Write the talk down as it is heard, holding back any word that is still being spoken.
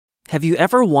Have you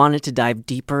ever wanted to dive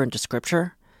deeper into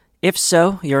Scripture? If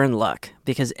so, you're in luck,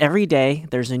 because every day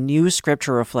there's a new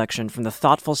Scripture reflection from the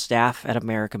thoughtful staff at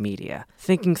America Media,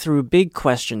 thinking through big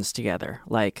questions together,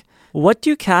 like, what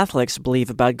do Catholics believe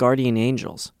about guardian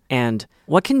angels? And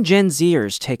what can Gen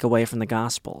Zers take away from the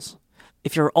Gospels?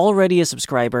 If you're already a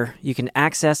subscriber, you can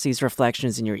access these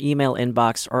reflections in your email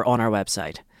inbox or on our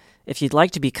website. If you'd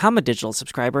like to become a digital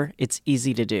subscriber, it's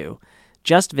easy to do.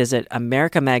 Just visit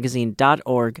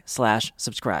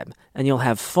americamagazine.org/subscribe, and you'll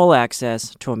have full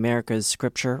access to America's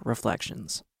Scripture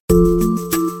reflections.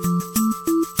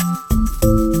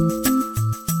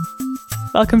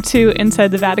 Welcome to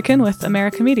Inside the Vatican with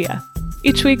America Media.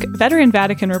 Each week, veteran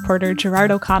Vatican reporter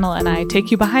Gerard O'Connell and I take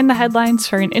you behind the headlines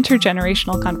for an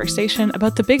intergenerational conversation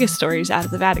about the biggest stories out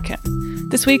of the Vatican.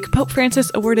 This week, Pope Francis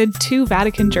awarded 2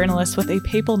 Vatican journalists with a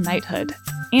papal knighthood,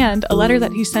 and a letter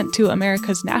that he sent to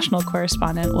America's national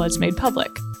correspondent was made public.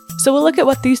 So we'll look at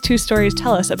what these 2 stories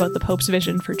tell us about the Pope's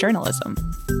vision for journalism.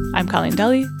 I'm Colleen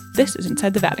Deli. This is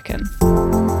Inside the Vatican.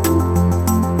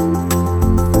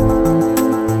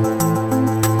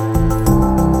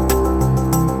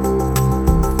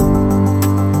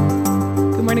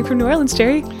 Good morning from New Orleans,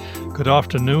 Jerry. Good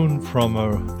afternoon from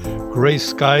grey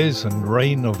skies and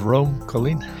rain of Rome,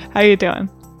 Colleen. How are you doing?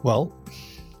 Well,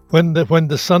 when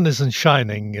the sun isn't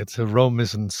shining, Rome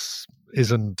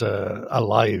isn't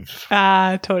alive.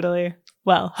 Totally.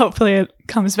 Well, hopefully it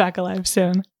comes back alive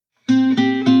soon.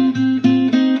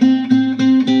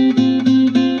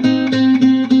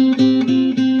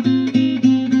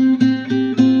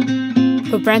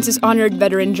 Pope Francis honored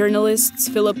veteran journalists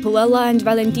Philip Pulella and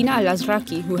Valentina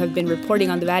Alazraqui, who have been reporting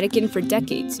on the Vatican for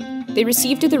decades. They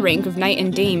received the rank of Knight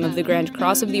and Dame of the Grand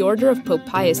Cross of the Order of Pope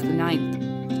Pius IX.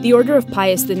 The Order of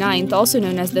Pius IX, also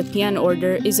known as the Pian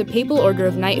Order, is a papal order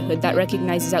of knighthood that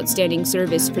recognizes outstanding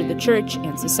service for the Church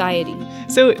and society.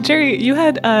 So, Jerry, you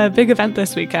had a big event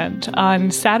this weekend.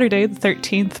 On Saturday, the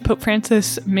 13th, Pope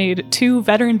Francis made 2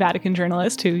 veteran Vatican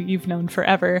journalists, who you've known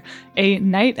forever, a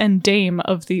Knight and Dame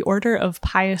of the Order of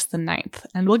Pius IX.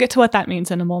 And we'll get to what that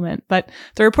means in a moment. But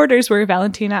the reporters were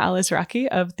Valentina Alazraqui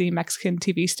of the Mexican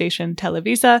TV station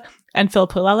Televisa, and Phil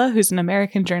Pulella, who's an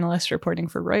American journalist reporting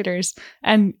for Reuters.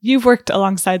 And you've worked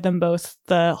alongside them both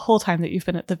the whole time that you've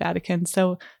been at the Vatican.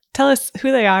 So tell us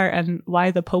who they are and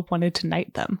why the Pope wanted to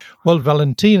knight them. Well,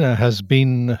 Valentina has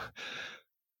been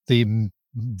the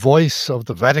voice of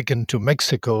the Vatican to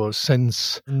Mexico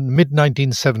since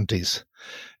mid-1970s.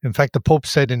 In fact, the Pope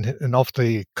said in an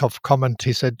off-the-cuff comment,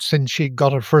 he said, since she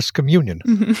got her first communion.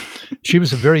 Mm-hmm. She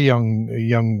was a very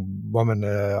young woman,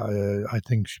 I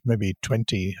think maybe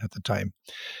 20 at the time.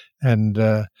 And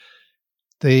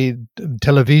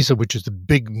Televisa, which is the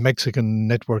big Mexican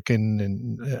network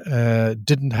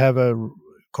didn't have a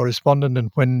correspondent. And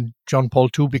when John Paul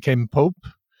II became Pope,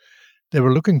 they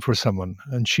were looking for someone.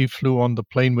 And she flew on the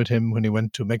plane with him when he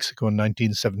went to Mexico in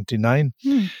 1979.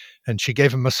 And she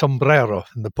gave him a sombrero,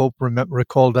 and the Pope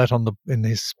recalled that in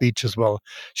his speech as well.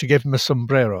 She gave him a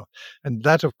sombrero, and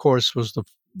that, of course, was the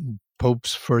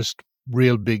Pope's first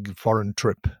real big foreign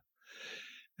trip.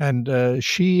 And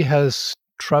she has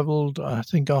traveled, I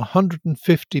think,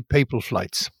 150 papal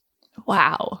flights.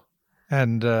 Wow!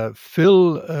 And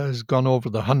Phil has gone over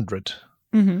the 100.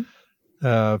 Mm-hmm.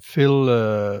 Phil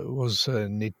was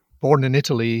born in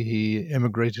Italy. He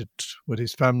immigrated with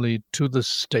his family to the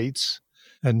States.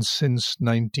 And since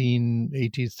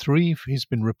 1983, he's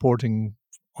been reporting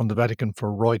on the Vatican for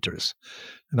Reuters.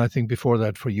 And I think before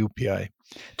that for UPI.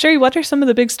 Jerry, what are some of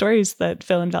the big stories that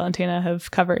Phil and Valentina have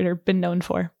covered or been known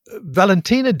for?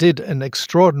 Valentina did an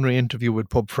extraordinary interview with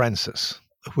Pope Francis,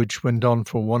 which went on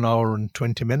for 1 hour and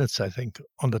 20 minutes, I think,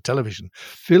 on the television.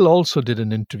 Phil also did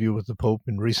an interview with the Pope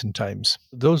in recent times.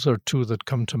 Those are 2 that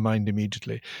come to mind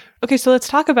immediately. Okay, so let's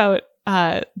talk about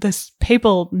this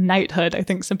papal knighthood. I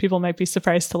think some people might be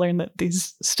surprised to learn that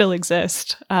these still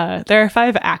exist. There are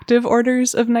 5 active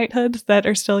orders of knighthood that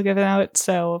are still given out.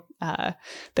 So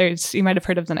you might have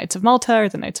heard of the Knights of Malta or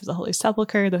the Knights of the Holy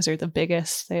Sepulchre. Those are the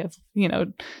biggest. They have,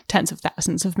 tens of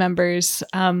thousands of members.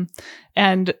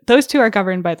 And those 2 are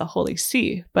governed by the Holy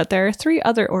See. But there are 3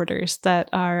 other orders that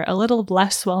are a little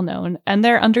less well known, and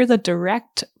they're under the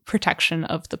direct protection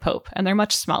of the Pope, and they're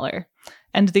much smaller.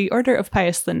 And the Order of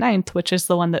Pius IX, which is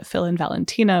the one that Phil and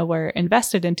Valentina were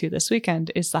invested into this weekend,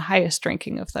 is the highest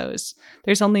ranking of those.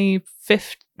 There's only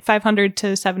 500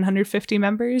 to 750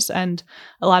 members, and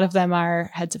a lot of them are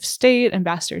heads of state,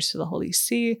 ambassadors to the Holy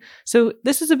See. So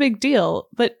this is a big deal.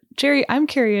 But Jerry, I'm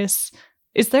curious,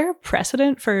 is there a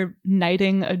precedent for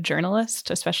knighting a journalist,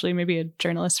 especially maybe a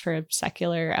journalist for a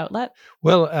secular outlet?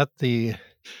 Well, at the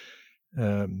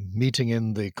meeting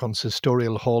in the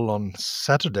consistorial hall on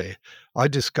Saturday, I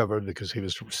discovered, because he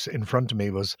was in front of me,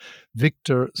 was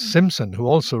Victor Simpson, who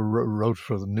also wrote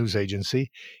for the news agency.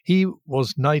 He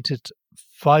was knighted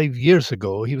 5 years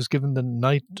ago. He was given the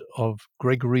Knight of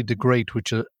Gregory the Great,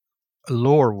 which is a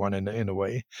lower one in a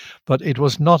way, but it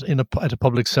was not at a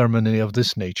public ceremony of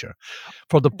this nature.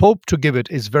 For the Pope to give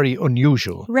it is very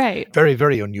unusual. Right. Very,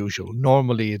 very unusual.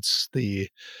 Normally it's the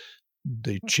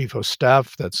chief of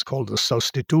staff, that's called the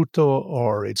sostituto,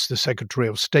 or it's the Secretary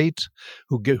of State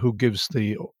who gives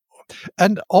the.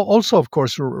 And also, of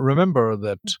course, remember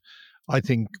that I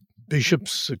think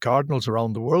bishops, cardinals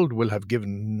around the world will have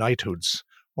given knighthoods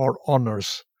or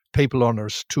honors, papal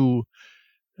honors, to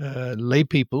lay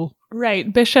people.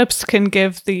 Right. Bishops can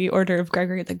give the Order of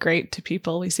Gregory the Great to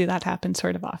people. We see that happen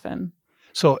sort of often.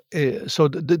 So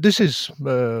this is,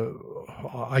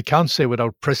 I can't say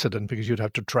without precedent, because you'd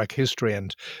have to track history.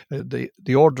 And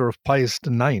the Order of Pius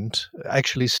IX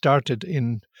actually started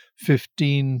in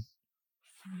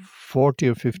 1540 or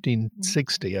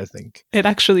 1560, I think. It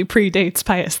actually predates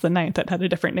Pius IX. That had a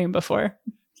different name before.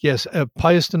 Yes,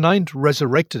 Pius IX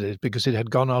resurrected it because it had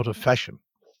gone out of fashion.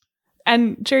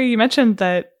 And Jerry, you mentioned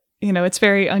that, it's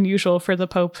very unusual for the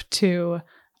Pope to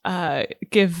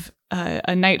give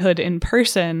a knighthood in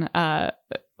person.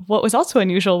 What was also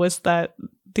unusual was that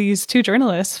these two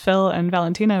journalists, Phil and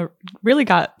Valentina, really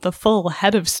got the full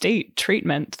head of state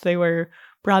treatment. They were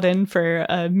brought in for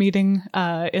a meeting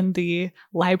in the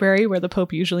library where the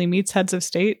Pope usually meets heads of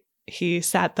state. He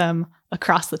sat them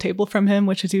across the table from him,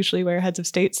 which is usually where heads of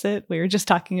state sit. We were just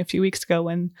talking a few weeks ago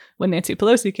when Nancy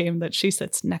Pelosi came that she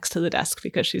sits next to the desk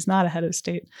because she's not a head of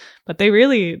state. But they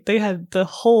had the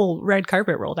whole red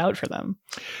carpet rolled out for them.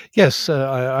 Yes,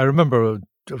 I remember,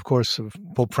 of course,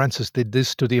 Pope Francis did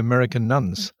this to the American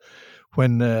nuns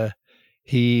when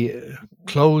he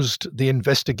closed the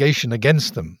investigation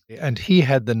against them. And he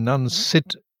had the nuns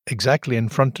sit exactly in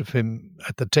front of him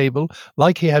at the table,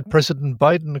 like he had President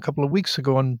Biden a couple of weeks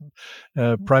ago and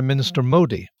Prime Minister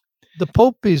Modi. The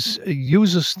Pope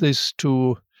uses this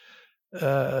to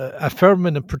affirm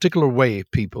in a particular way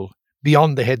people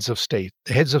beyond the heads of state.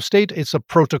 The heads of state, it's a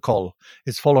protocol.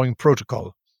 It's following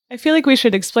protocol. I feel like we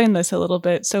should explain this a little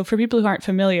bit. So for people who aren't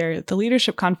familiar, the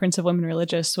Leadership Conference of Women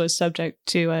Religious was subject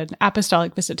to an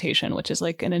apostolic visitation, which is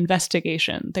like an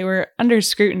investigation. They were under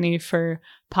scrutiny for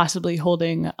possibly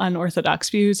holding unorthodox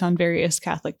views on various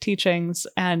Catholic teachings,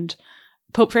 and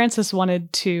Pope Francis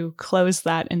wanted to close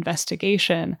that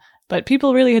investigation, but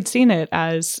people really had seen it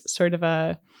as sort of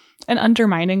an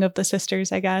undermining of the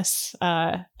sisters, I guess.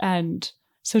 And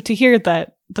so to hear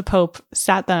that the Pope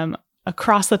sat them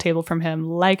across the table from him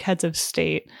like heads of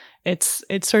state, it's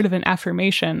sort of an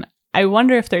affirmation. I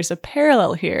wonder if there's a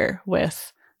parallel here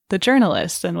with the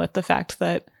journalists and with the fact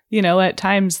that, at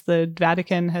times the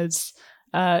Vatican has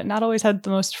not always had the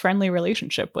most friendly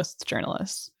relationship with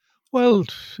journalists. Well,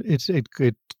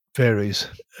 it varies.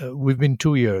 We've been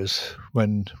 2 years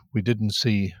when we didn't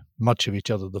see much of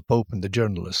each other, the Pope and the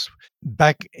journalists.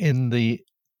 Back in the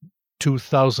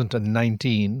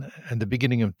 2019 and the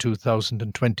beginning of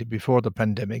 2020, before the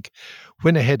pandemic,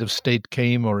 when a head of state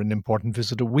came or an important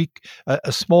visitor,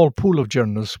 a small pool of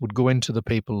journalists would go into the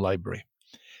papal library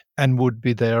and would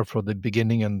be there for the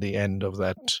beginning and the end of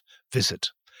that visit.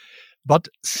 But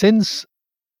since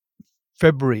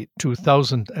February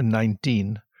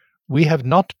 2019, we have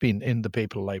not been in the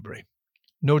papal library.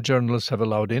 No journalists have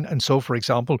allowed in. And so, for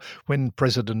example, when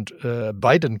President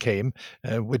Biden came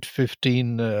with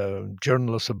 15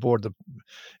 journalists aboard the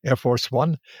Air Force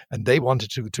One, and they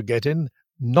wanted to get in,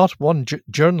 not one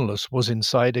journalist was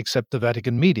inside except the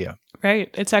Vatican media. Right.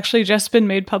 It's actually just been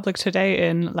made public today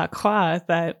in La Croix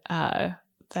that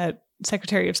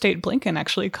Secretary of State Blinken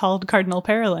actually called Cardinal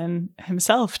Parolin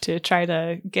himself to try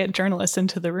to get journalists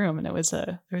into the room. And there was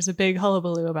a big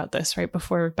hullabaloo about this right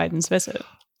before Biden's visit.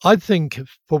 I think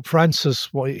Pope Francis,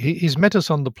 he's met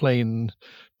us on the plane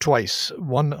twice,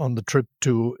 one on the trip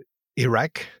to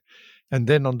Iraq and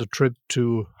then on the trip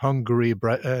to Hungary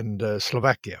and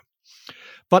Slovakia.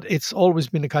 But it's always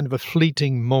been a kind of a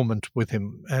fleeting moment with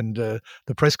him. And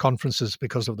the press conferences,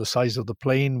 because of the size of the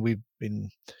plane, we've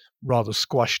been rather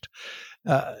squashed.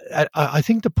 I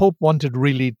think the Pope wanted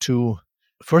really to,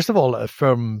 first of all,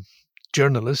 affirm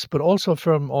journalists, but also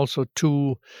affirm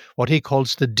to what he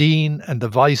calls the dean and the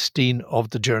vice dean of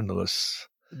the journalists,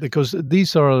 because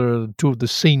these are two of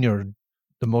the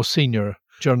most senior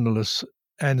journalists,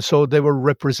 and so they were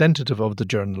representative of the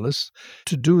journalists.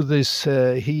 To do this,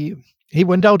 he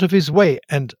went out of his way,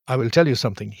 and I will tell you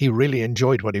something, he really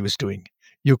enjoyed what he was doing.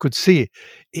 You could see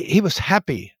he was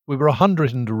happy. We were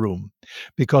 100 in the room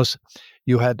because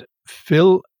you had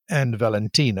Phil and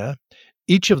Valentina.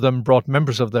 Each of them brought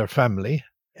members of their family,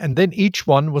 and then each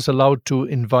one was allowed to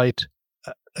invite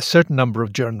a certain number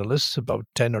of journalists, about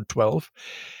 10 or 12,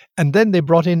 and then they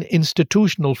brought in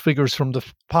institutional figures from the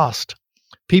past,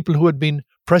 people who had been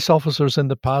press officers in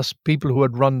the past, people who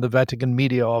had run the Vatican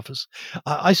media office.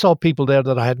 I saw people there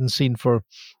that I hadn't seen for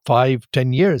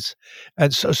 5-10 years.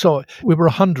 And so we were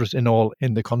 100 in all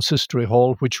in the consistory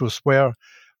hall, which was where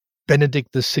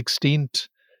Benedict XVI,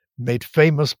 made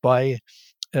famous by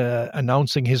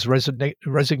announcing his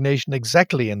resignation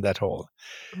exactly in that hall.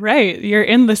 Right. You're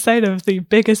in the site of the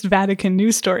biggest Vatican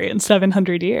news story in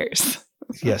 700 years.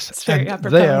 Yes. It's very and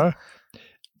apropos.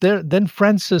 then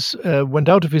Francis went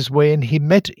out of his way and he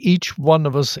met each one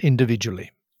of us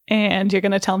individually. And you're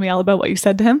going to tell me all about what you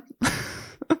said to him?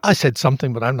 I said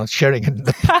something, but I'm not sharing it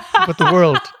with the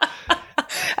world.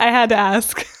 I had to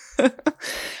ask.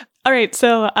 All right,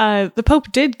 so the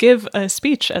Pope did give a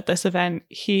speech at this event.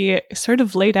 He sort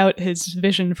of laid out his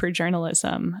vision for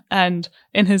journalism, and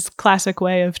in his classic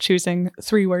way of choosing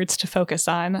 3 words to focus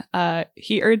on,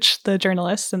 he urged the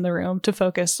journalists in the room to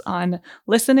focus on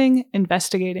listening,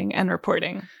 investigating, and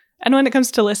reporting. And when it comes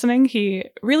to listening, he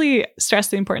really stressed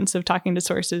the importance of talking to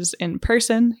sources in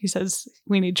person. He says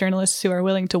we need journalists who are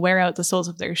willing to wear out the soles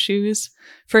of their shoes.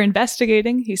 For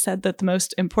investigating, he said that the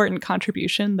most important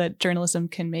contribution that journalism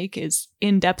can make is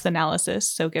in-depth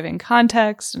analysis, so giving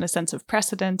context and a sense of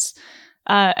precedence.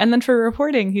 And then for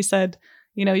reporting, he said,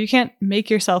 you can't make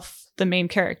yourself the main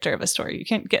character of a story. You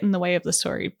can't get in the way of the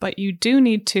story, but you do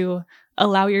need to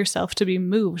allow yourself to be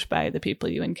moved by the people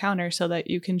you encounter so that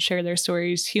you can share their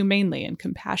stories humanely and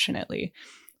compassionately.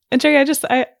 And Jerry,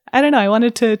 I don't know, I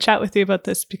wanted to chat with you about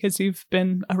this because you've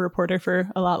been a reporter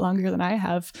for a lot longer than I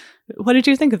have. What did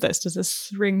you think of this? Does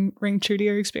this ring true to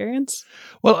your experience?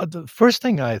 Well, the first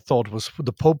thing I thought was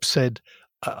the Pope said,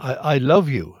 I love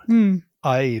you.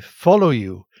 I follow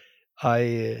you.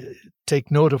 I take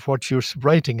note of what you're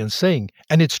writing and saying.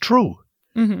 And it's true.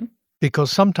 Mm-hmm.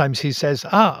 Because sometimes he says,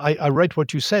 I write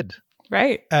what you said.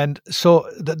 Right. And so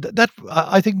that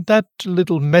I think that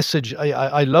little message,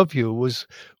 I love you, was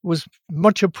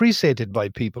much appreciated by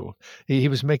people. He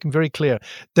was making very clear.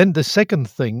 Then the second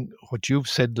thing, what you've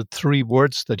said, the 3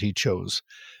 words that he chose,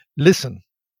 listen.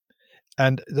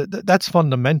 And that's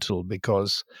fundamental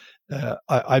because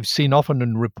I've seen often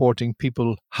in reporting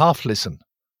people half listen.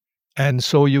 And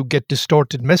so you get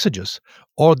distorted messages,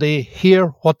 or they hear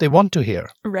what they want to hear.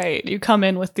 Right. You come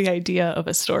in with the idea of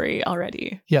a story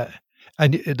already. Yeah.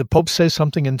 And the Pope says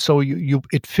something, and so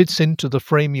it fits into the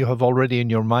frame you have already in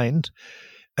your mind.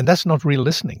 And that's not real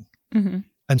listening. Mm-hmm.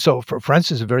 And so for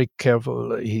Francis is very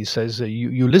careful. He says,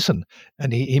 you listen.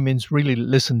 And he means really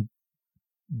listen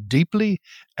deeply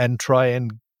and try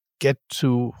and get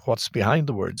to what's behind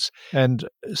the words. And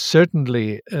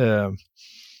certainly...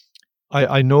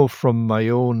 I know from my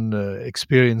own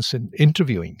experience in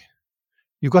interviewing,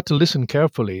 you've got to listen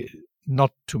carefully,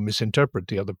 not to misinterpret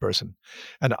the other person.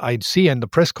 And I'd see in the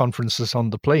press conferences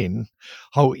on the plane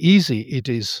how easy it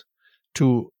is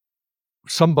to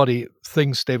somebody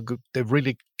thinks they've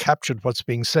really captured what's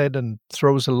being said and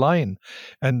throws a line.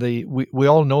 And we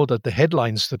all know that the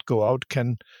headlines that go out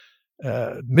can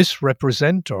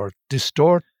misrepresent or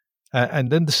distort. And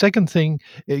then the second thing,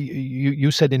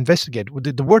 you said investigate.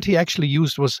 The word he actually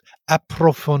used was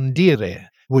approfondire,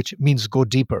 which means go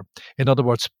deeper. In other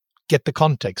words, get the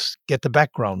context, get the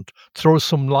background, throw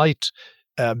some light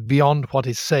beyond what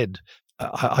is said.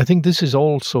 I think this is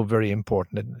also very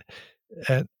important.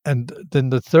 And then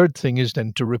the third thing is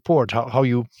then to report how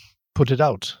you put it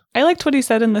out. I liked what he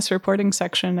said in this reporting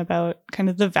section about kind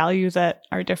of the value that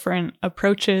our different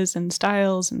approaches and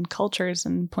styles and cultures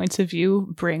and points of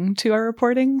view bring to our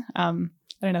reporting. I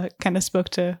don't know, it kind of spoke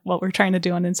to what we're trying to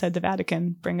do on Inside the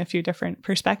Vatican, bring a few different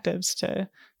perspectives to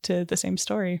the same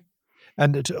story.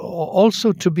 And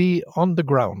also to be on the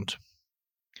ground.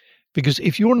 Because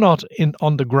if you're not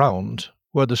on the ground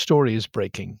where the story is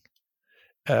breaking,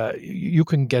 you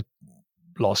can get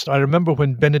lost. I remember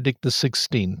when Benedict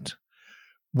XVI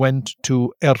went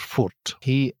to Erfurt,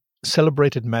 he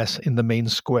celebrated Mass in the main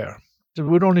square. There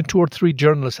were only 2 or 3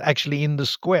 journalists actually in the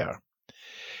square.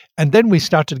 And then we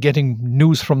started getting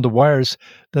news from the wires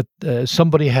that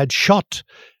somebody had shot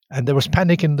and there was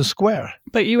panic in the square.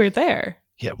 But you were there.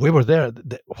 Yeah, we were there.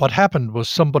 What happened was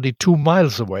somebody 2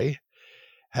 miles away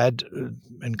had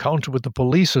encountered with the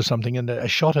police or something and a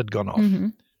shot had gone off. Mm-hmm.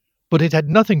 But it had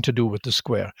nothing to do with the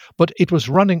square. But it was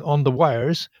running on the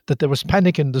wires that there was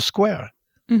panic in the square.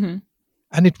 Mm-hmm.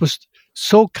 And it was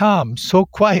so calm, so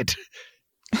quiet.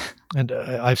 And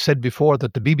I've said before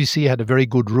that the BBC had a very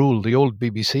good rule, the old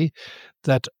BBC,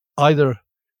 that either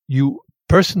you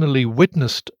personally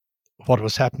witnessed what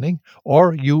was happening,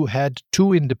 or you had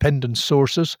two independent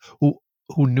sources who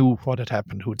knew what had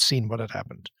happened, who had seen what had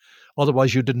happened.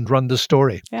 Otherwise, you didn't run the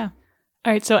story. Yeah.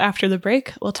 All right, so after the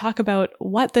break, we'll talk about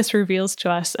what this reveals to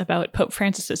us about Pope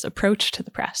Francis's approach to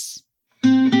the press.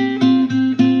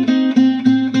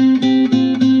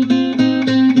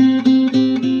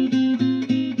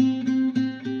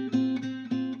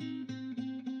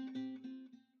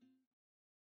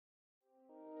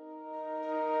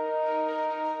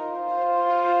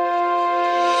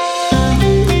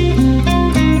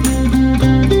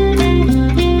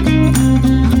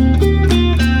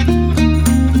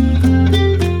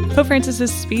 Pope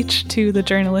Francis's speech to the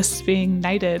journalists being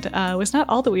knighted was not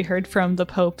all that we heard from the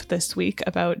Pope this week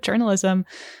about journalism.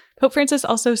 Pope Francis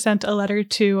also sent a letter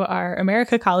to our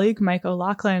America colleague, Mike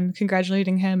O'Loughlin,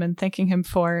 congratulating him and thanking him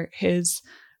for his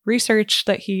research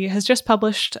that he has just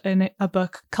published in a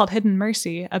book called Hidden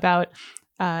Mercy about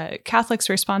Catholics'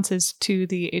 responses to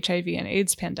the HIV and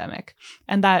AIDS pandemic.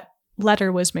 And that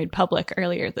letter was made public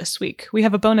earlier this week. We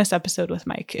have a bonus episode with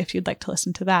Mike if you'd like to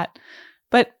listen to that.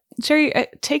 But Sherry,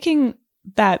 taking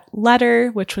that letter,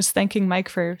 which was thanking Mike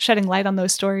for shedding light on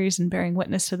those stories and bearing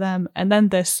witness to them, and then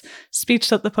this speech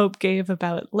that the Pope gave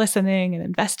about listening and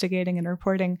investigating and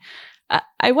reporting,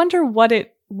 I wonder what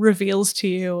it reveals to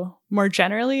you more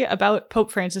generally about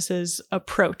Pope Francis's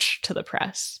approach to the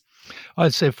press.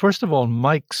 I'd say, first of all,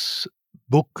 Mike's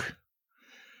book,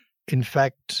 in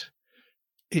fact,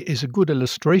 is a good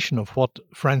illustration of what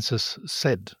Francis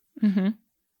said. Mm-hmm.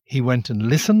 He went and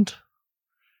listened.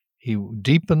 He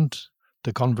deepened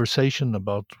the conversation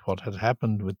about what had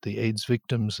happened with the AIDS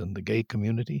victims and the gay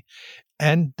community,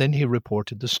 and then he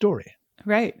reported the story.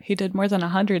 Right. He did more than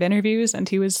 100 interviews, and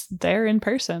he was there in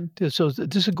person. So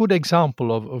this is a good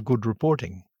example of good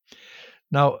reporting.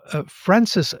 Now,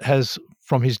 Francis has,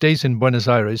 from his days in Buenos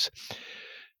Aires,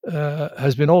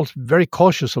 has been all very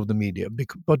cautious of the media.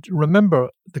 But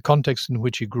remember the context in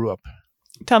which he grew up.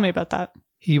 Tell me about that.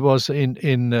 He was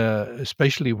in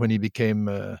especially when he became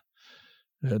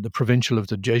the provincial of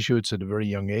the Jesuits at a very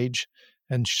young age,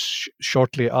 and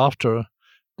shortly after,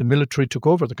 the military took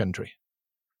over the country.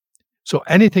 So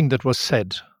anything that was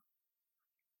said,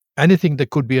 anything that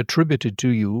could be attributed to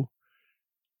you,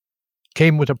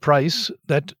 came with a price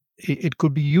that it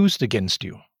could be used against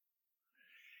you.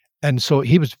 And so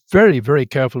he was very, very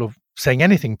careful of saying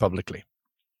anything publicly.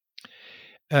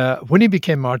 When he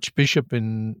became Archbishop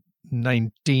in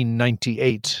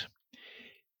 1998,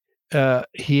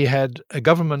 he had a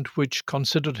government which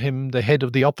considered him the head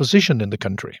of the opposition in the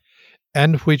country,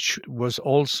 and which was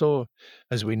also,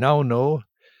 as we now know,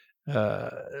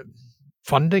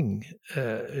 funding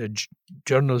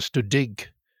journalists to dig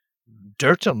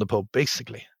dirt on the Pope,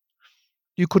 basically.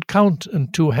 You could count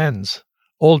in two hands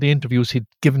all the interviews he'd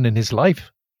given in his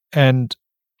life. And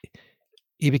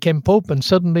he became Pope, and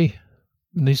suddenly,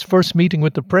 in his first meeting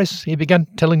with the press, he began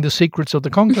telling the secrets of the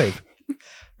conclave.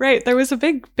 Right. There was a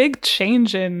big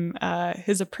change in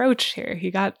his approach here. He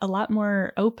got a lot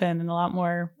more open and a lot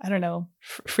more, I don't know,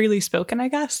 freely spoken, I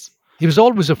guess. He was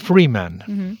always a free man.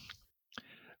 Mm-hmm.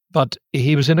 But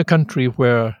he was in a country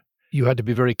where you had to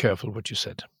be very careful what you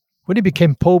said. When he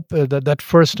became Pope, that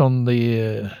first on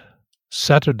the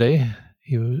Saturday,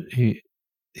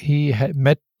 he had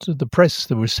met the press.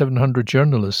 There were 700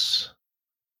 journalists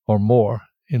or more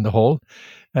in the hall,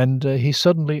 and he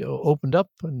suddenly opened up,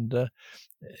 and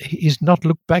he's not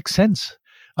looked back since.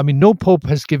 I mean, no Pope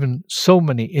has given so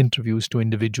many interviews to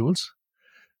individuals.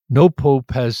 No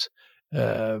Pope has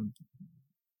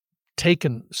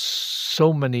taken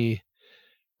so many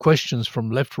questions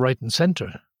from left, right, and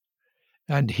center.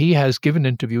 And he has given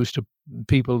interviews to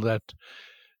people that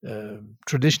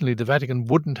traditionally the Vatican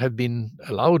wouldn't have been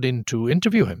allowed in to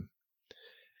interview him.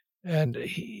 And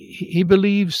he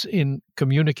believes in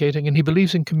communicating, and he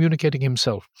believes in communicating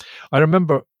himself. I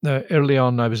remember early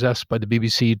on I was asked by the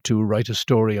BBC to write a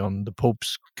story on the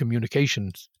Pope's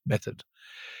communications method.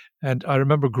 And I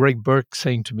remember Greg Burke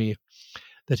saying to me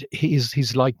that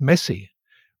he's like Messi.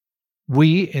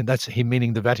 And that's he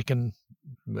meaning the Vatican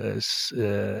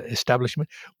establishment,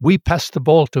 we pass the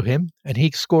ball to him and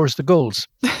he scores the goals.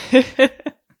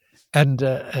 And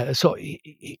so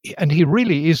he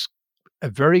really is a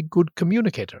very good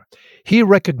communicator. He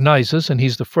recognizes, and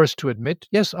he's the first to admit,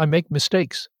 yes, I make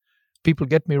mistakes. People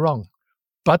get me wrong.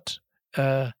 But,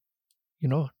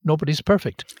 nobody's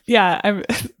perfect. Yeah,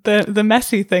 the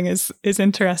Messi thing is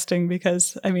interesting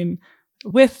because, I mean,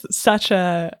 with such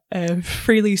a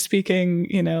freely speaking,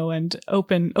 and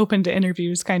open to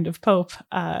interviews kind of Pope,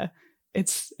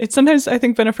 it's sometimes, I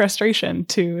think, been a frustration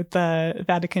to the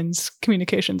Vatican's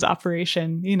communications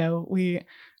operation.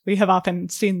 We have often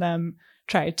seen them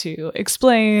try to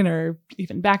explain or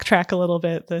even backtrack a little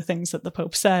bit the things that the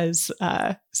Pope says.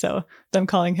 So them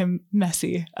calling him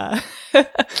messy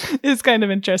is kind of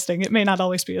interesting. It may not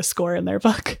always be a score in their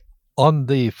book. On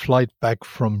the flight back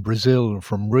from Brazil,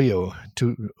 from Rio,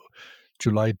 to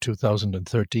July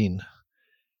 2013,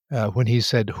 when he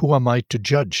said, "Who am I to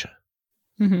judge?"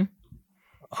 Mm-hmm.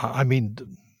 I mean,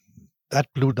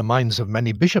 that blew the minds of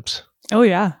many bishops. Oh,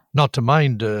 yeah. Not to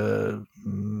mind the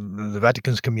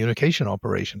Vatican's communication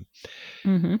operation.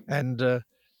 Mm-hmm. And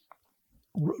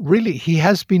really, he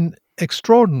has been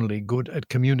extraordinarily good at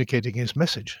communicating his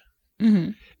message.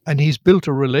 Mm-hmm. And he's built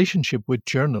a relationship with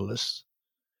journalists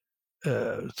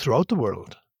throughout the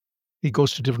world. He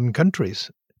goes to different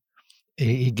countries.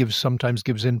 He sometimes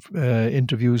gives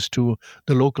interviews to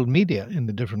the local media in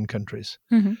the different countries.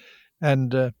 Mm-hmm.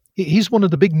 And he's one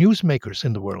of the big newsmakers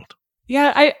in the world.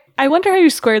 Yeah, I wonder how you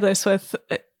square this with,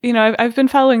 I've been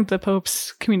following the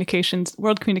Pope's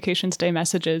World Communications Day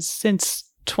messages since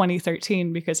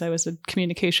 2013 because I was a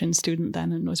communications student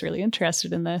then and was really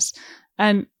interested in this.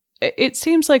 And it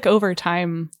seems like over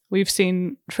time, we've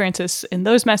seen Francis in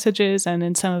those messages and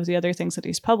in some of the other things that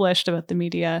he's published about the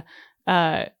media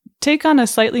take on a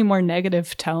slightly more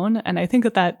negative tone. And I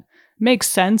think that makes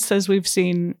sense as we've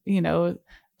seen,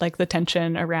 like the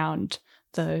tension around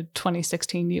the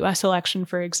 2016 US election,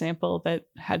 for example, that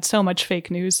had so much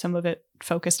fake news, some of it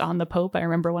focused on the Pope. I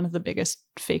remember one of the biggest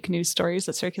fake news stories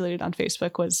that circulated on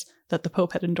Facebook was that the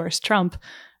Pope had endorsed Trump.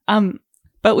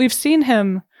 But we've seen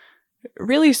him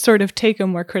really sort of take a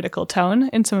more critical tone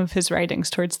in some of his writings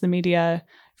towards the media.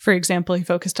 For example, he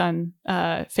focused on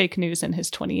fake news in his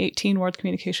 2018 World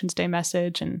Communications Day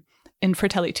message. And in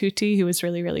Fratelli Tutti, he was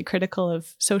really, really critical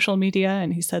of social media.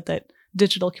 And he said that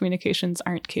digital communications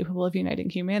aren't capable of uniting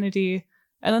humanity.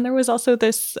 And then there was also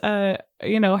this,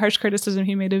 harsh criticism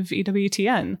he made of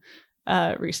EWTN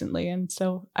recently. And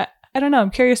so I don't know.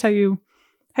 I'm curious how you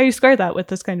square that with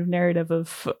this kind of narrative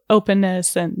of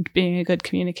openness and being a good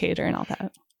communicator and all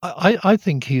that. I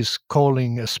think he's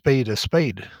calling a spade,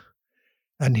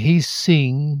 and he's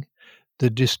seeing the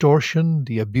distortion,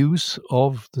 the abuse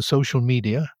of the social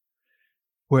media,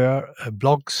 where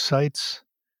blog sites,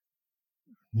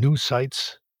 news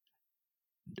sites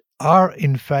are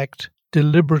in fact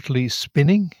deliberately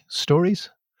spinning stories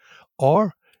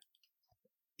or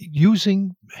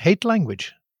using hate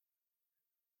language,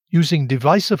 using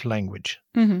divisive language.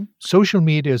 Mm-hmm. Social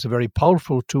media is a very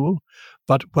powerful tool,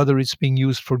 but whether it's being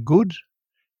used for good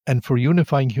and for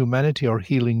unifying humanity or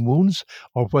healing wounds,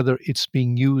 or whether it's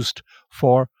being used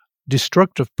for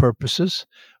destructive purposes,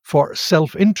 for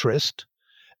self-interest,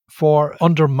 for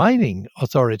undermining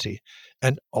authority,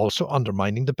 and also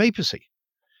undermining the papacy.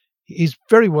 He's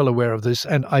very well aware of this,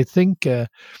 and I think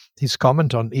his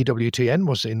comment on EWTN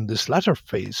was in this latter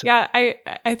phase. Yeah,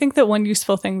 I think that one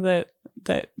useful thing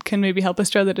that can maybe help us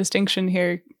draw the distinction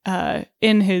here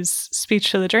in his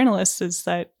speech to the journalists is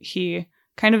that he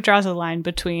kind of draws a line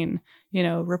between,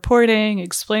 reporting,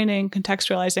 explaining,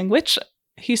 contextualizing, which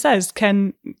he says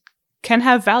can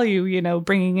have value,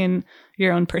 bringing in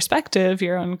your own perspective,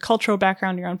 your own cultural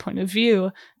background, your own point of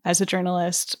view as a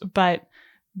journalist. But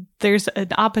there's an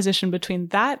opposition between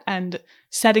that and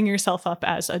setting yourself up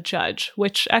as a judge,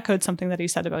 which echoed something that he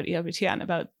said about EWTN,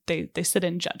 about they sit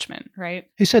in judgment, right?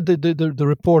 He said that the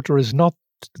reporter is not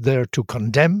there to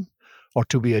condemn or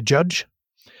to be a judge.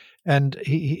 And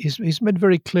he's made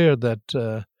very clear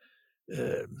that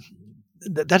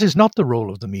that is not the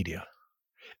role of the media.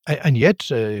 And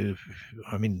yet,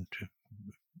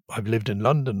 I've lived in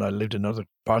London, I lived in other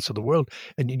parts of the world,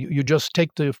 and you just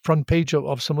take the front page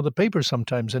of some of the papers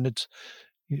sometimes, and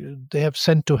they have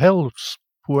sent to hell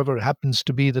whoever happens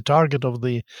to be the target of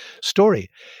the story.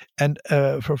 And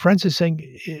for Francis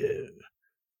saying,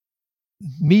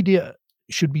 media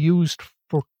should be used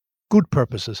for good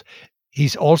purposes.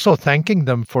 He's also thanking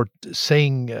them for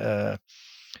saying,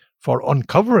 for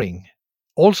uncovering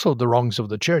also the wrongs of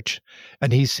the church.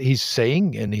 And he's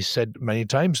saying, and he's said many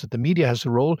times, that the media has a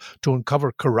role to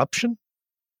uncover corruption,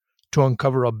 to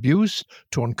uncover abuse,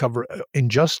 to uncover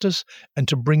injustice, and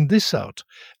to bring this out.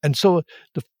 And so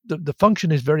the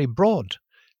function is very broad.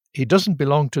 He doesn't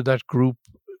belong to that group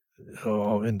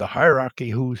in the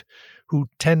hierarchy who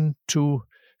tend to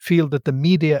feel that the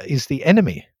media is the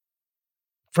enemy.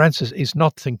 Francis is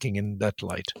not thinking in that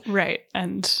light. Right.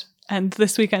 And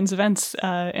this weekend's events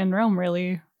in Rome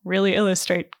really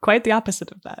illustrate quite the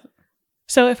opposite of that.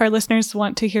 So if our listeners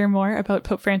want to hear more about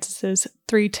Pope Francis's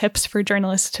 3 tips for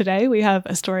journalists today, we have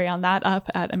a story on that up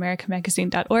at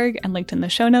americamagazine.org and linked in the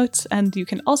show notes. And you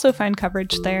can also find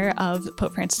coverage there of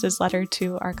Pope Francis's letter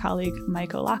to our colleague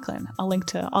Mike O'Loughlin. I'll link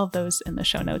to all of those in the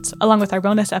show notes, along with our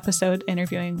bonus episode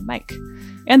interviewing Mike.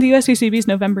 And the USCCB's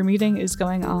November meeting is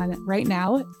going on right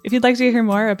now. If you'd like to hear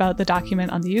more about the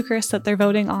document on the Eucharist that they're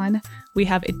voting on, we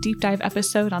have a deep dive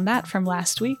episode on that from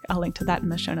last week. I'll link to that in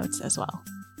the show notes as well.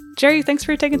 Jerry, thanks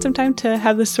for taking some time to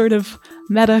have this sort of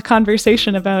meta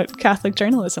conversation about Catholic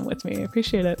journalism with me. I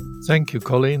appreciate it. Thank you,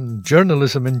 Colleen.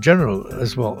 Journalism in general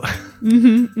as well.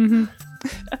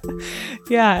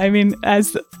 Yeah, I mean,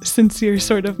 since you're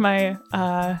sort of my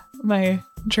my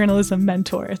journalism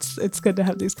mentor, it's good to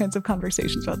have these kinds of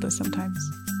conversations about this sometimes.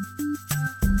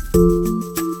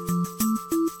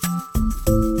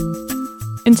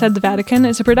 Inside the Vatican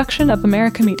is a production of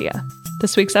America Media.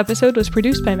 This week's episode was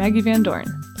produced by Maggie Van Dorn.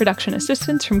 Production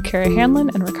assistance from Kara Hanlon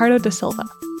and Ricardo da Silva.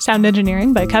 Sound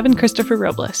engineering by Kevin Christopher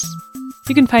Robles.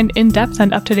 You can find in-depth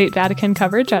and up-to-date Vatican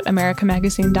coverage at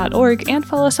americamagazine.org and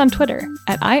follow us on Twitter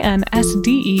at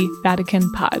INSDE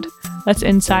Vatican Pod. That's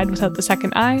Inside without the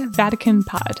second I, Vatican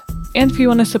Pod. And if you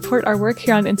want to support our work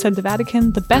here on Inside the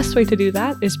Vatican, the best way to do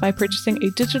that is by purchasing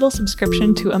a digital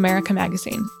subscription to America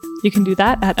Magazine. You can do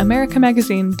that at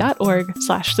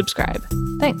americamagazine.org/subscribe.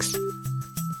 Thanks.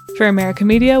 For America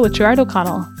Media with Gerard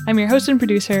O'Connell, I'm your host and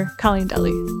producer, Colleen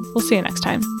Deli. We'll see you next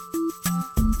time.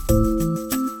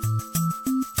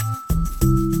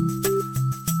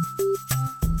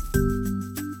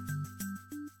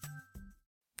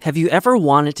 Have you ever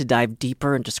wanted to dive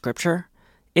deeper into Scripture?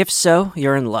 If so,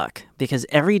 you're in luck, because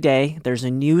every day there's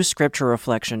a new Scripture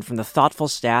reflection from the thoughtful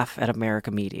staff at America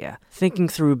Media, thinking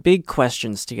through big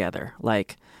questions together,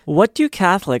 like, what do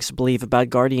Catholics believe about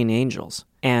guardian angels?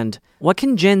 And what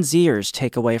can Gen Zers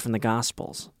take away from the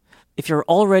Gospels? If you're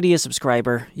already a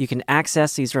subscriber, you can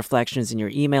access these reflections in your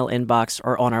email inbox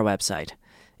or on our website.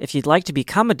 If you'd like to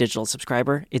become a digital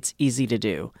subscriber, it's easy to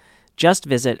do. Just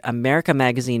visit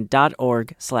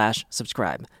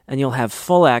americamagazine.org/subscribe, and you'll have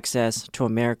full access to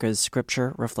America's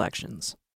Scripture reflections.